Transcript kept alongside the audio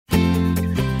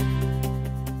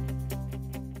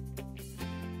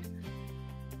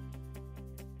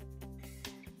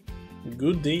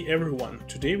Good day everyone!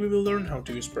 Today we will learn how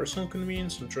to use Personal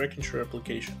Conveyance on TrackEnsure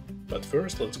Application. But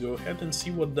first let's go ahead and see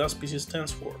what PC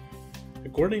stands for.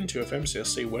 According to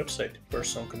FMCSA website,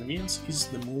 Personal Conveyance is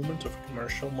the movement of a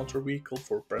commercial motor vehicle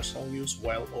for personal use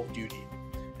while off-duty.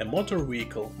 A motor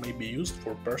vehicle may be used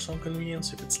for personal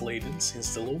conveyance if it's laden,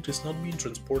 since the load is not being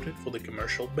transported for the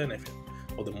commercial benefit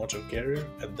of the motor carrier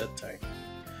at that time.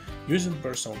 Using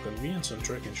Personal Conveyance on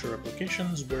TrackEnsure Application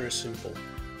is very simple.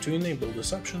 To enable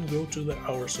this option, go to the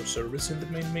Hours of Service in the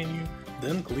main menu,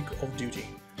 then click Off Duty,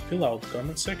 fill out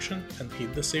comment section and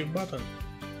hit the Save button.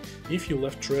 If you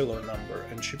left trailer number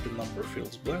and shipping number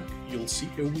feels blank, you'll see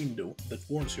a window that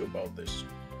warns you about this.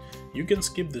 You can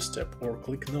skip this step or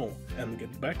click No and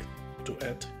get back to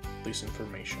add this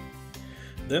information.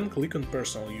 Then click on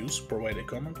Personal Use, provide a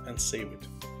comment and save it.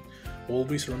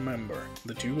 Always remember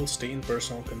that you will stay in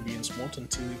Personal Conveyance mode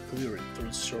until you clear it through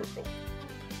the circle.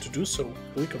 To do so,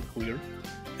 click on Clear,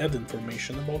 add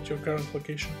information about your current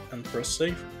location and press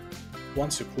Save.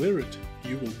 Once you clear it,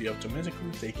 you will be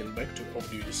automatically taken back to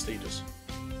off-duty status.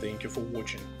 Thank you for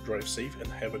watching, drive safe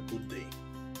and have a good day.